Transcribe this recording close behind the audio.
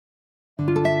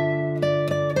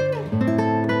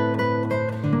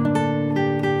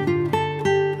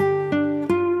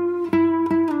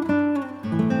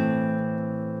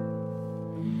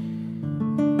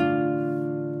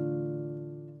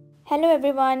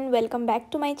everyone, welcome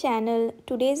back to my channel.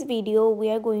 Today's video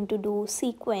we are going to do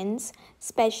sequins,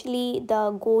 especially the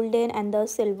golden and the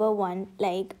silver one.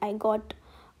 Like I got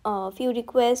a few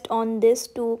requests on this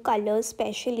two colors,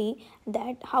 especially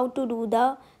that how to do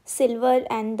the silver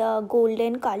and the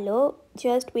golden color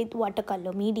just with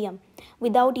watercolor medium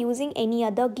without using any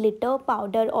other glitter,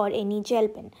 powder or any gel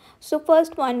pen. So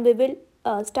first one we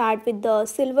will start with the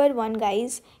silver one,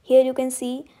 guys. Here you can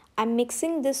see I'm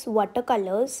mixing this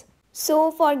watercolors.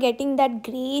 So for getting that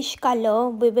grayish color,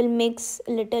 we will mix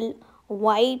little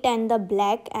white and the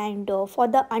black, and for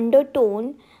the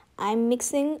undertone, I'm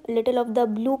mixing little of the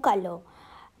blue color.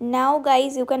 Now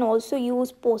guys, you can also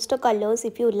use poster colors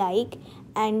if you like,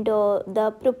 and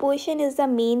the proportion is the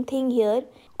main thing here.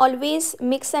 Always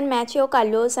mix and match your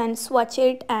colors and swatch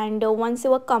it, and once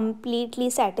you are completely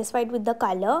satisfied with the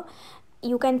color,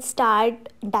 you can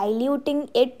start diluting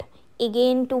it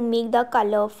again to make the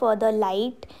color further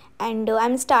light. And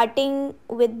I'm starting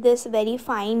with this very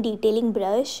fine detailing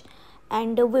brush,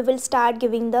 and we will start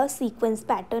giving the sequence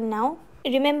pattern now.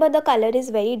 Remember, the color is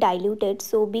very diluted,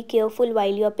 so be careful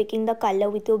while you are picking the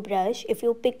color with your brush. If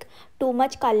you pick too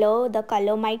much color, the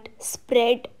color might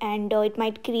spread, and it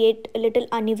might create a little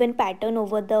uneven pattern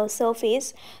over the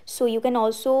surface. So you can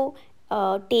also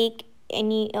take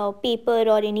any paper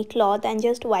or any cloth and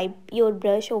just wipe your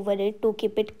brush over it to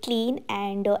keep it clean,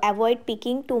 and avoid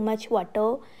picking too much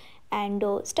water, and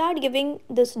start giving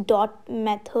this dot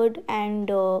method, and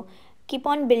keep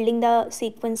on building the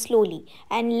sequence slowly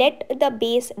and let the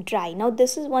base dry. Now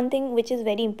this is one thing which is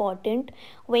very important.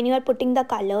 When you are putting the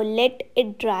color, let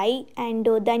it dry, and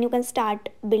then you can start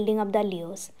building up the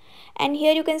layers. And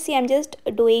here you can see I'm just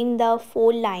doing the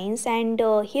 4 lines, and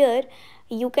here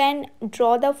you can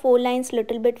draw the 4 lines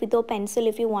little bit with your pencil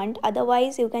if you want.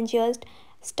 Otherwise you can just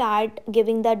start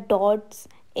giving the dots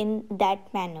in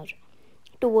that manner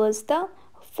towards the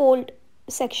fold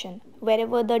section.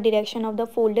 Wherever the direction of the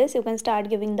fold is, you can start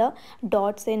giving the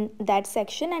dots in that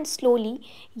section, and slowly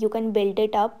you can build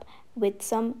it up with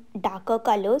some darker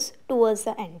colors towards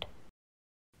the end.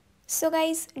 So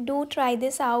guys, do try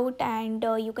this out, and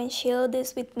you can share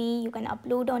this with me. You can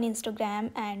upload on Instagram,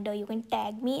 and you can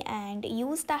tag me and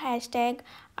use the hashtag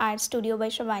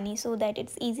artstudio.srabani so that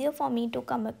it's easier for me to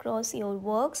come across your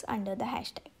works under the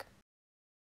hashtag.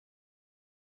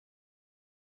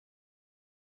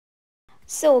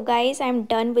 So guys, I'm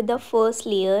done with the first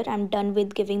layer. I'm done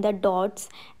with giving the dots,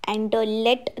 and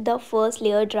let the first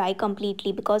layer dry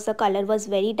completely because the color was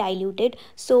very diluted,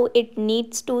 so it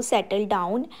needs to settle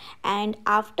down. And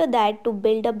after that, to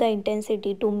build up the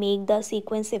intensity, to make the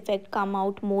sequence effect come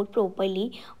out more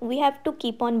properly, we have to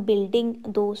keep on building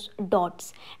those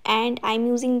dots. And I'm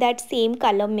using that same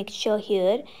color mixture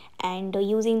here, and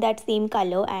using that same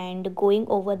color and going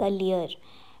over the layer,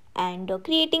 and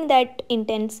creating that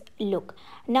intense look.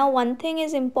 Now one thing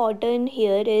is important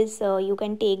here is you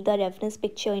can take the reference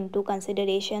picture into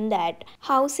consideration, that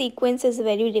how sequence is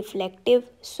very reflective,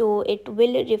 so it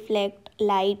will reflect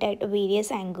light at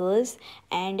various angles,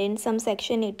 and in some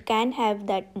section it can have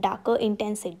that darker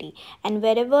intensity, and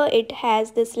wherever it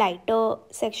has this lighter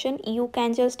section, you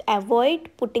can just avoid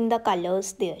putting the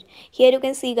colors there. Here you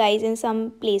can see guys, in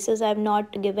some places I have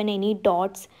not given any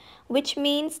dots, which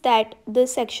means that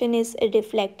this section is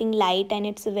reflecting light and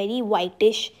it's very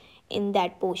whitish in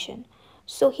that portion.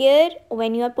 So here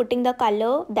when you are putting the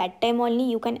color, that time only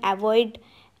you can avoid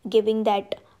giving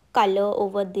that color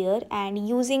over there, and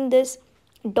using this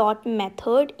dot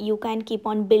method you can keep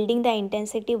on building the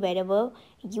intensity wherever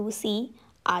you see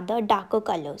are the darker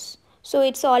colors. So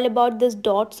it's all about this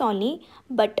dots only,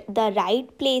 but the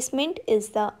right placement is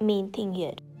the main thing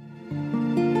here.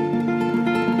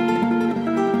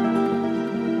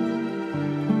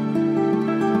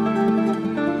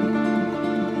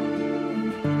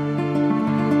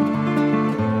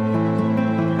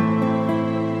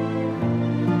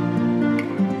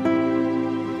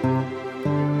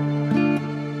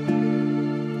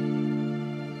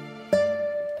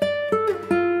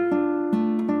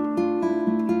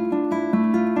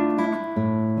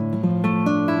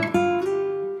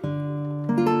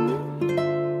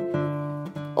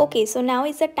 Okay, so now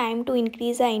is the time to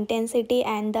increase the intensity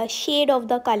and the shade of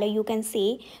the color, you can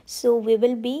say. So we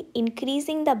will be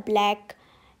increasing the black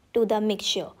to the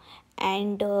mixture,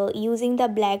 and using the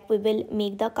black we will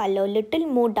make the color little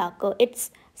more darker.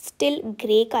 It's still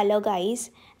gray color guys,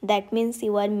 that means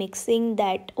you are mixing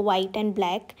that white and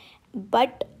black,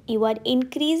 but you are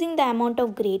increasing the amount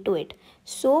of gray to it,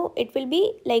 so it will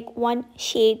be like one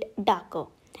shade darker.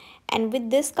 And with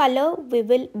this color we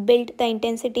will build the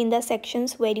intensity in the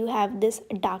sections where you have this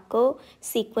darker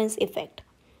sequence effect.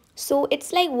 So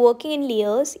it's like working in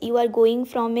layers. You are going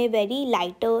from a very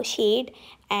lighter shade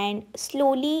and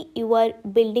slowly you are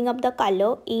building up the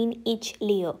color in each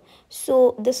layer.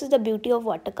 So this is the beauty of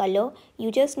watercolor.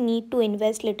 You just need to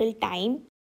invest little time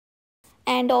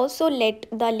and also let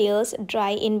the layers dry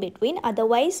in between,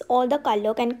 otherwise all the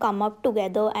color can come up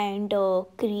together and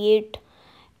create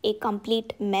a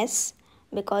complete mess,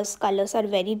 because colors are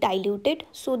very diluted,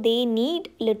 so they need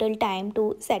little time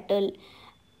to settle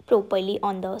properly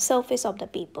on the surface of the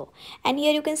paper. And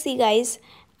here you can see guys,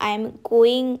 I am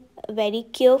going very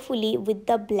carefully with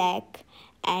the black,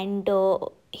 and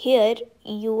here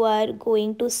you are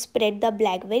going to spread the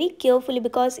black very carefully,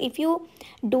 because if you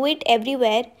do it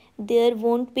everywhere there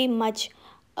won't be much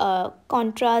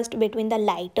contrast between the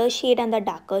lighter shade and the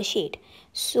darker shade.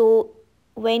 So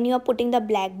when you are putting the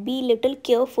black, be little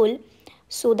careful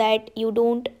so that you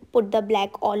don't put the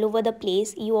black all over the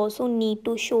place. You also need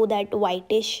to show that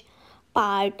whitish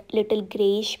part, little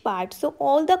grayish part, so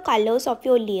all the colors of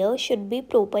your layer should be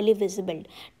properly visible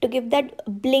to give that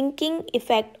blinking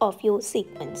effect of your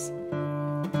sequence.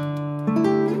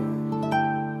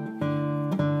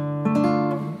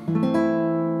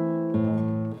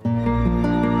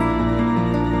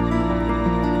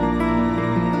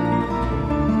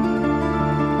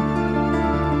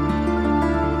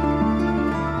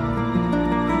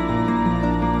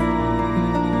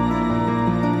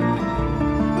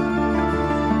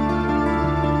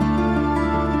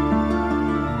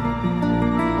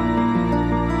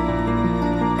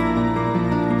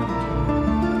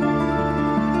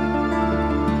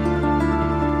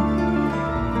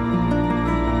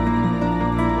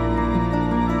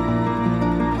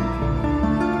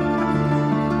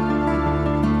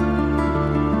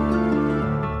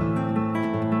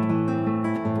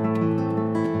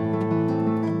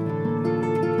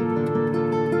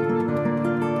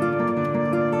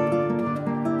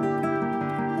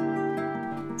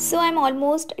 So I'm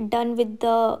almost done with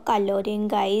the coloring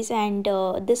guys, and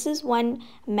this is one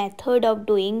method of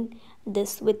doing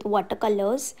this with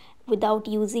watercolors without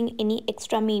using any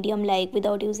extra medium, like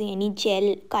without using any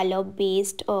gel color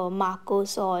based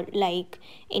markers or like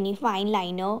any fine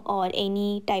liner or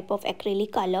any type of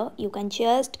acrylic color. You can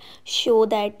just show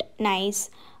that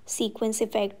nice sequence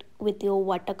effect with your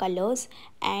watercolors.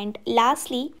 And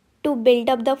lastly, to build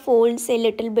up the folds a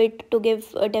little bit, to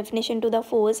give a definition to the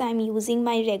folds, I'm using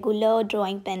my regular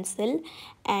drawing pencil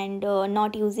and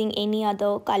not using any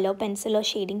other color pencil or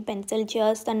shading pencil,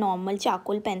 just the normal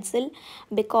charcoal pencil,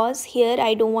 because here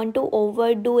I don't want to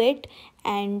overdo it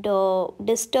and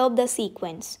disturb the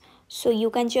sequence. So you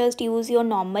can just use your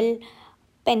normal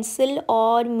pencil,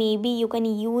 or maybe you can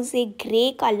use a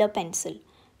gray color pencil.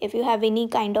 If you have any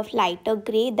kind of lighter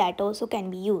gray, that also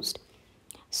can be used.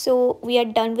 So we are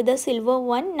done with the silver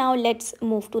one. Now let's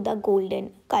move to the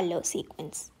golden color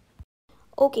sequence.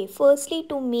 Okay, firstly,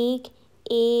 to make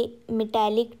a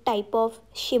metallic type of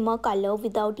shimmer color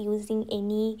without using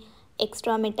any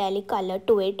extra metallic color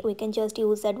to it, we can just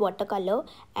use that watercolor,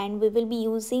 and we will be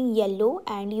using yellow,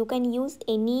 and you can use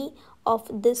any of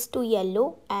this to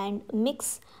yellow and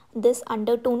mix this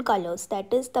undertone colors,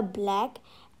 that is the black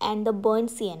and the burnt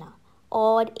sienna,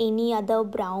 or any other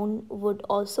brown would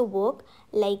also work,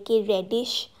 like a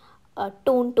reddish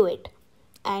tone to it,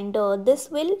 and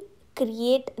this will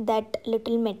create that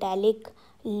little metallic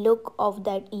look of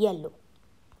that yellow.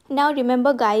 Now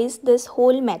remember guys, this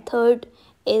whole method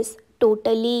is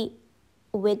totally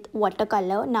with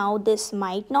watercolor. Now this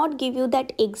might not give you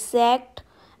that exact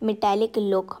metallic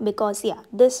look, because yeah,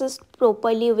 this is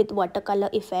properly with watercolor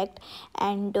effect,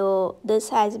 and this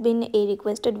has been a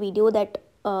requested video that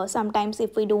sometimes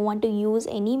if we don't want to use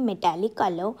any metallic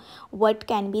color, what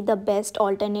can be the best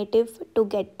alternative to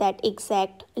get that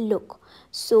exact look.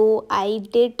 So I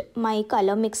did my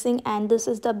color mixing, and this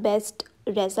is the best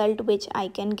result which I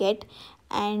can get.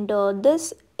 And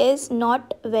this is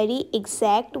not very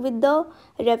exact with the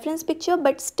reference picture,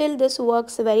 but still this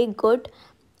works very good,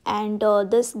 and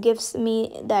this gives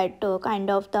me that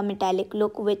kind of the metallic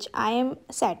look which I am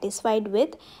satisfied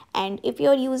with. And if you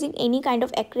are using any kind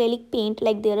of acrylic paint,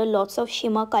 like there are lots of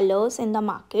shimmer colors in the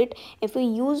market, if you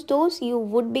use those, you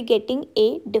would be getting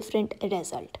a different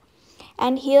result.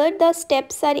 And here the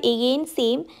steps are again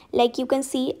same, like you can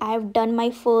see I have done my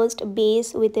first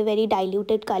base with a very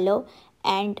diluted color,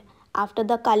 and after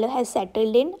the color has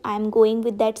settled in, I am going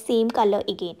with that same color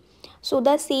again. So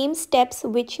the same steps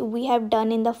which we have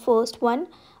done in the first one,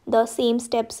 the same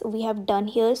steps we have done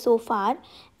here so far.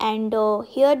 And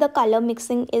here the color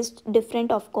mixing is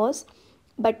different of course,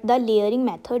 but the layering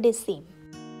method is same.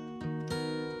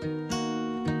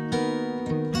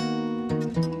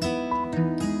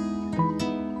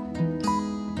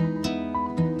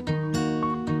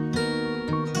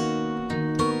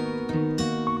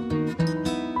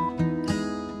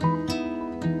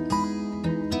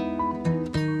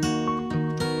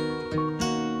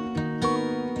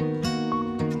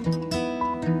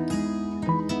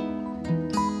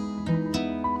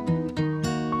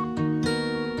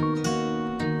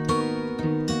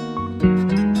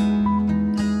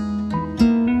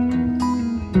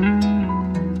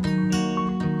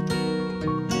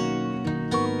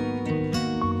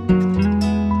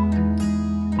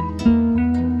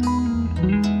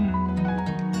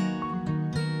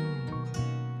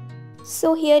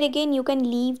 So here again you can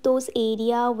leave those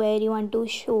area where you want to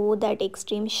show that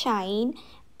extreme shine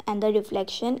and the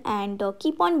reflection, and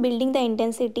keep on building the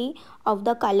intensity of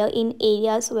the color in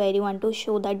areas where you want to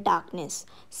show that darkness,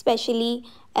 especially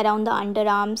around the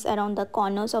underarms, around the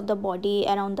corners of the body,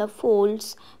 around the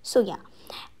folds. So yeah,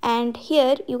 and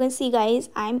here you can see guys,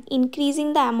 I'm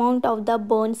increasing the amount of the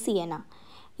burnt sienna.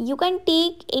 You can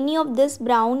take any of this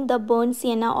brown, the burnt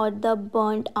sienna or the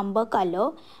burnt umber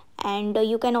color, and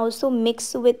you can also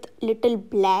mix with little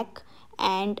black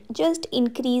and just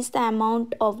increase the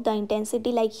amount of the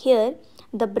intensity. Like here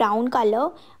the brown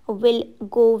color will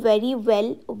go very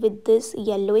well with this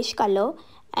yellowish color,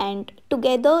 and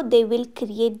together they will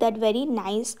create that very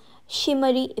nice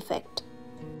shimmery effect.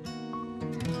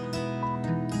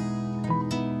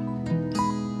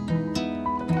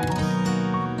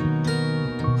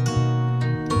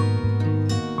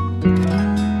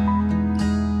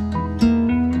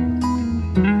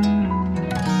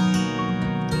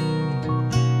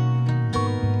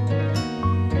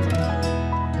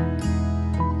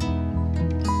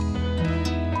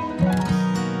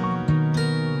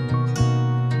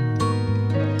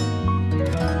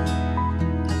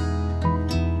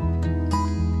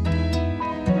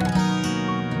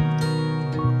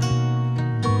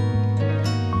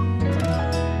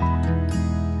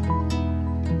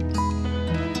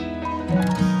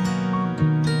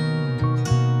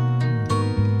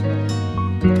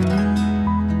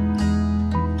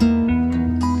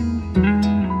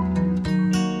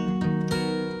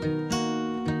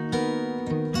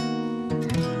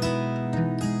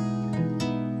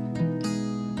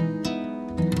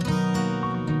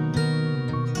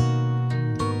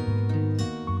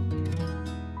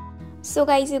 So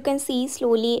guys, you can see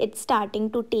slowly it's starting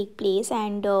to take place,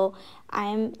 and I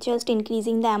am just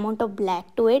increasing the amount of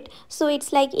black to it. So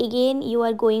it's like again you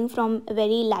are going from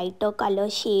very lighter color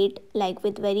shade, like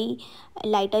with very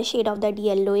lighter shade of that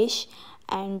yellowish,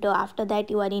 and after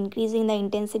that you are increasing the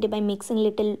intensity by mixing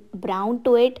little brown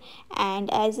to it,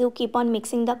 and as you keep on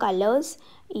mixing the colors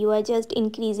you are just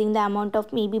increasing the amount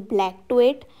of maybe black to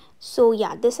it. So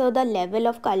yeah, these are the level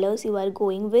of colors you are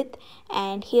going with,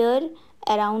 and here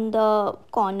around the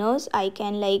corners I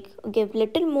can like give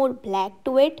little more black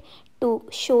to it to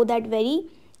show that very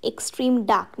extreme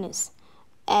darkness,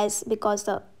 as because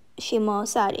the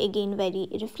shimmers are again very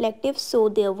reflective, so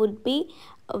there would be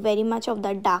very much of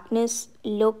the darkness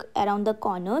look around the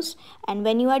corners. And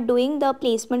when you are doing the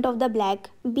placement of the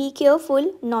black, be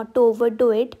careful not to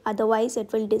overdo it, otherwise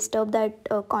it will disturb that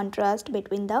contrast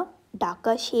between the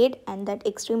darker shade and that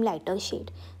extreme lighter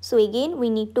shade. So again we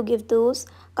need to give those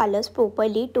colors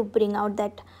properly to bring out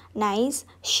that nice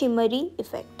shimmery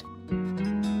effect.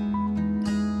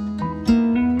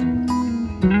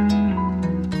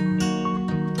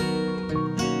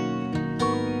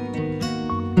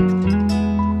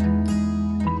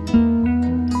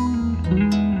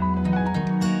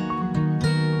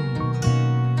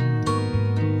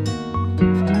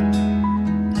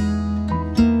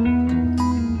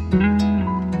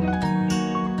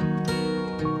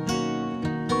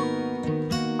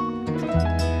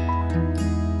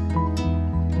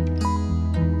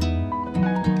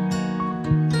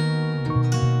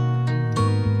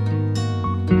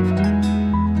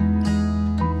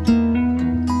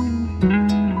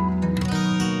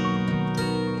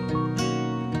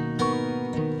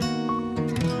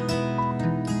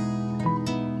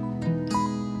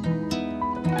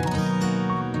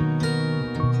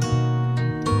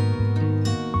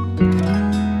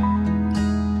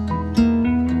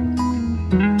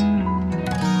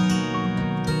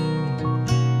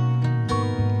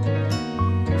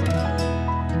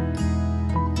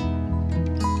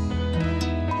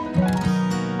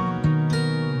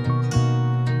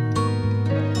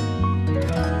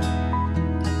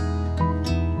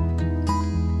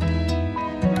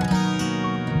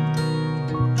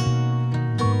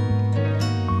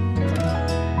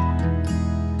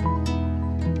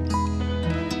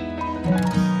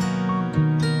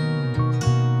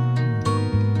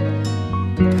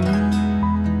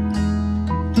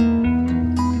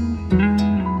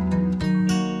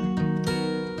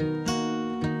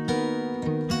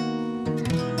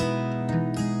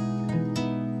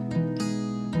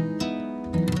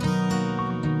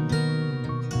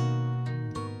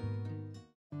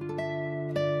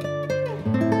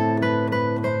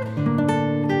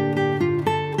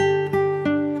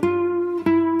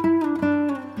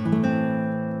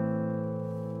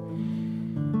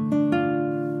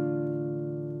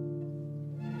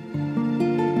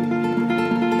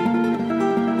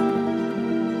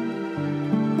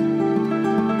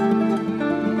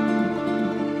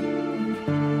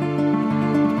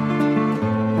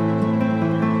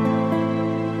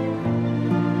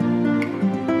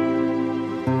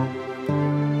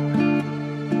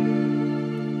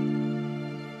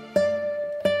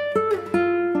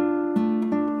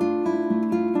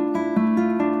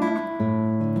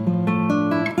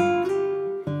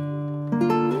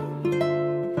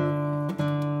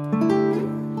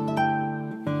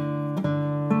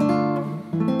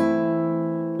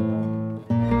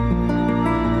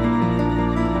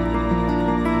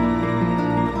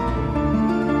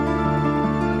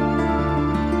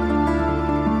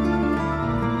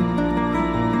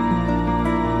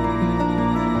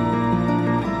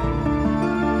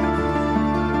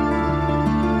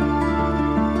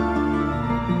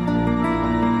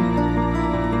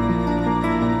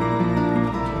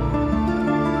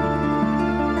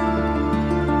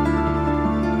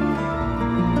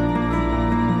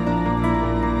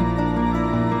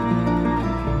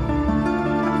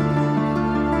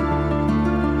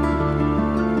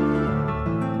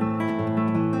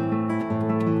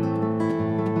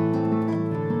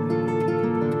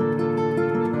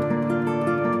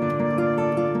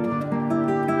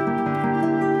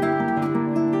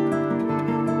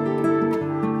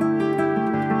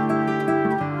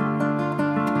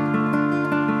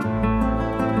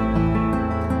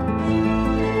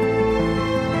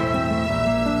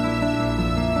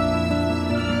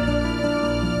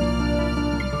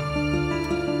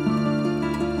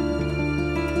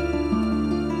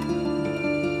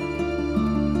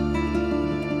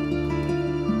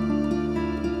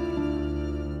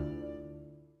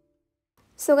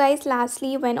 So guys,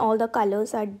 lastly, when all the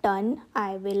colors are done,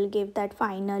 I will give that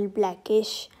final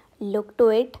blackish look to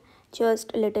it, just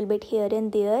a little bit here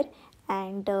and there.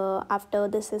 And after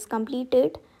this is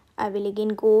completed, I will again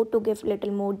go to give little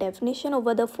more definition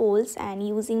over the folds, and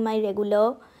using my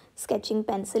regular sketching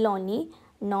pencil only,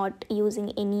 not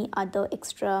using any other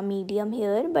extra medium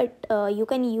here, but you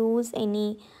can use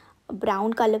any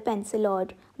brown color pencil or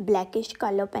blackish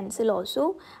color pencil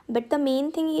also. But the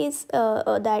main thing is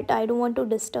that I don't want to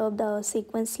disturb the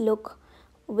sequence look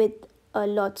with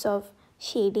lots of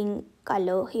shading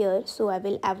color here, so I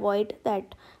will avoid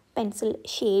that pencil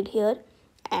shade here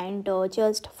and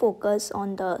just focus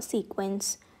on the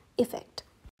sequence effect.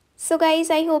 So guys,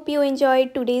 I hope you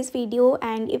enjoyed today's video,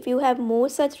 and if you have more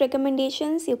such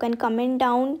recommendations, you can comment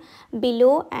down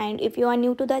below. And if you are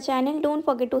new to the channel, don't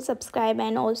forget to subscribe,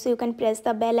 and also you can press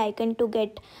the bell icon to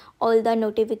get all the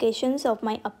notifications of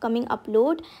my upcoming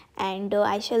upload. And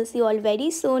I shall see you all very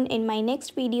soon in my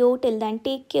next video. Till then,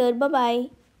 take care. Bye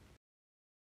bye.